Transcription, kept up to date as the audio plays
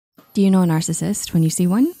Do you know a narcissist when you see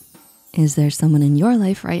one? Is there someone in your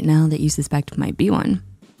life right now that you suspect might be one?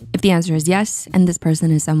 If the answer is yes, and this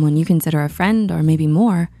person is someone you consider a friend or maybe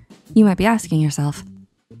more, you might be asking yourself,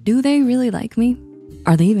 do they really like me?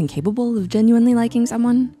 Are they even capable of genuinely liking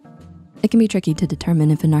someone? It can be tricky to determine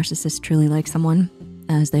if a narcissist truly likes someone,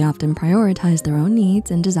 as they often prioritize their own needs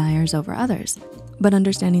and desires over others. But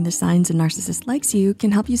understanding the signs a narcissist likes you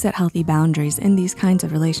can help you set healthy boundaries in these kinds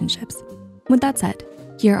of relationships. With that said,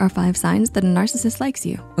 here are 5 signs that a narcissist likes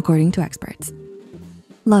you, according to experts.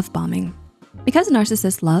 Love bombing. Because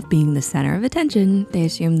narcissists love being the center of attention, they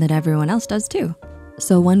assume that everyone else does too.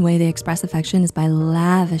 So one way they express affection is by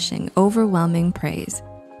lavishing overwhelming praise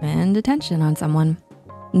and attention on someone.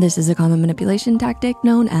 This is a common manipulation tactic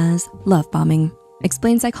known as love bombing,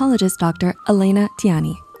 explains psychologist Dr. Elena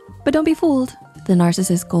Tiani. But don't be fooled. The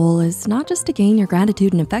narcissist's goal is not just to gain your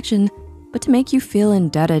gratitude and affection, but to make you feel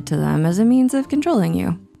indebted to them as a means of controlling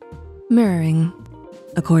you. Mirroring.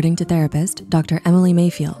 According to therapist Dr. Emily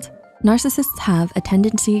Mayfield, narcissists have a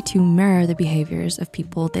tendency to mirror the behaviors of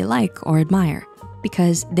people they like or admire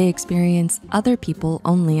because they experience other people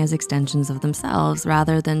only as extensions of themselves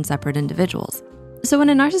rather than separate individuals. So when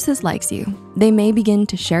a narcissist likes you, they may begin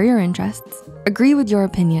to share your interests, agree with your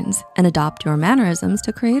opinions, and adopt your mannerisms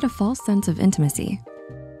to create a false sense of intimacy.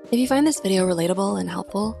 If you find this video relatable and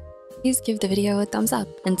helpful, please give the video a thumbs up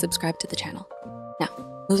and subscribe to the channel.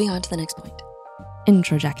 Now, moving on to the next point.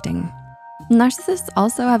 Introjecting. Narcissists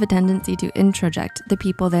also have a tendency to introject the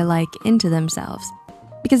people they like into themselves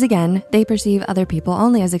because again, they perceive other people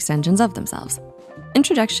only as extensions of themselves.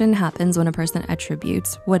 Introjection happens when a person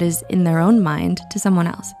attributes what is in their own mind to someone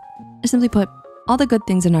else. Simply put, all the good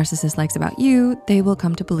things a narcissist likes about you, they will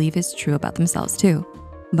come to believe is true about themselves too.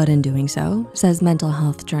 But in doing so, says mental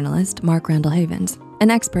health journalist Mark Randall Havens, an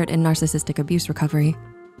expert in narcissistic abuse recovery,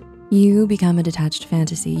 you become a detached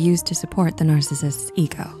fantasy used to support the narcissist's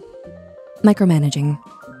ego. Micromanaging.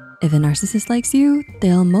 If a narcissist likes you,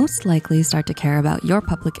 they'll most likely start to care about your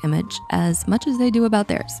public image as much as they do about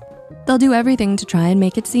theirs. They'll do everything to try and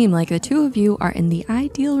make it seem like the two of you are in the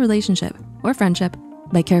ideal relationship or friendship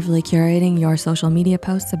by carefully curating your social media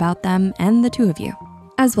posts about them and the two of you,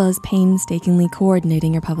 as well as painstakingly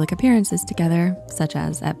coordinating your public appearances together, such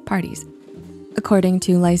as at parties. According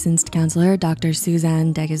to licensed counselor Dr.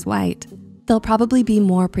 Suzanne Degas-White, they'll probably be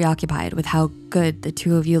more preoccupied with how good the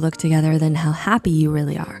two of you look together than how happy you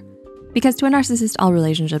really are. Because to a narcissist, all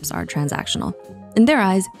relationships are transactional. In their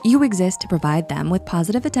eyes, you exist to provide them with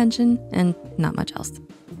positive attention and not much else.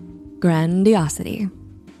 Grandiosity.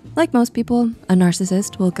 Like most people, a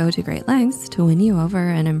narcissist will go to great lengths to win you over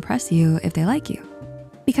and impress you if they like you.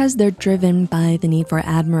 Because they're driven by the need for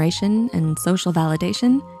admiration and social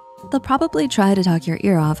validation, they'll probably try to talk your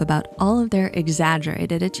ear off about all of their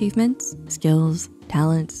exaggerated achievements, skills,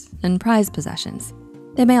 talents, and prized possessions.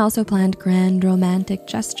 They may also plan grand romantic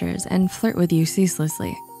gestures and flirt with you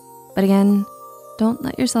ceaselessly. But again, don't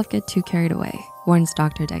let yourself get too carried away, warns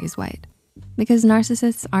Dr. Degas-White, because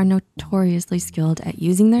narcissists are notoriously skilled at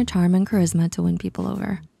using their charm and charisma to win people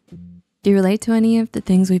over. Do you relate to any of the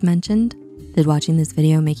things we've mentioned? Did watching this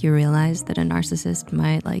video make you realize that a narcissist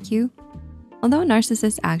might like you? Although a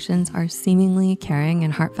narcissist's actions are seemingly caring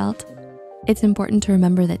and heartfelt, it's important to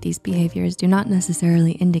remember that these behaviors do not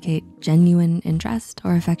necessarily indicate genuine interest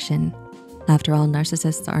or affection. After all,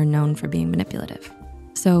 narcissists are known for being manipulative.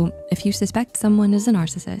 So if you suspect someone is a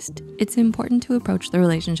narcissist, it's important to approach the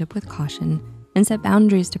relationship with caution and set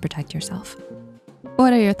boundaries to protect yourself.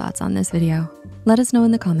 What are your thoughts on this video? Let us know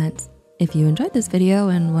in the comments. If you enjoyed this video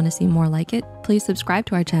and want to see more like it, please subscribe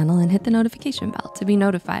to our channel and hit the notification bell to be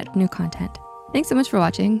notified of new content. Thanks so much for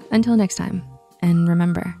watching. Until next time. And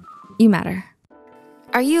remember, you matter.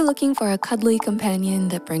 Are you looking for a cuddly companion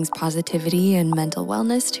that brings positivity and mental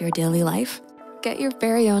wellness to your daily life? Get your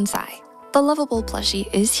very own Psy. The lovable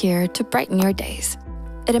plushie is here to brighten your days.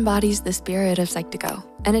 It embodies the spirit of Psych2Go,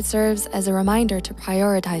 and it serves as a reminder to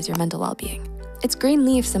prioritize your mental well-being. Its green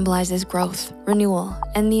leaf symbolizes growth, renewal,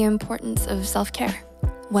 and the importance of self-care.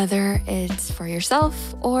 Whether it's for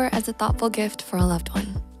yourself or as a thoughtful gift for a loved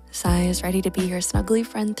one, Psy is ready to be your snuggly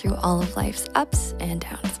friend through all of life's ups and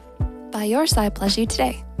downs. Buy your Psy plushie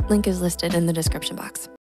today. Link is listed in the description box.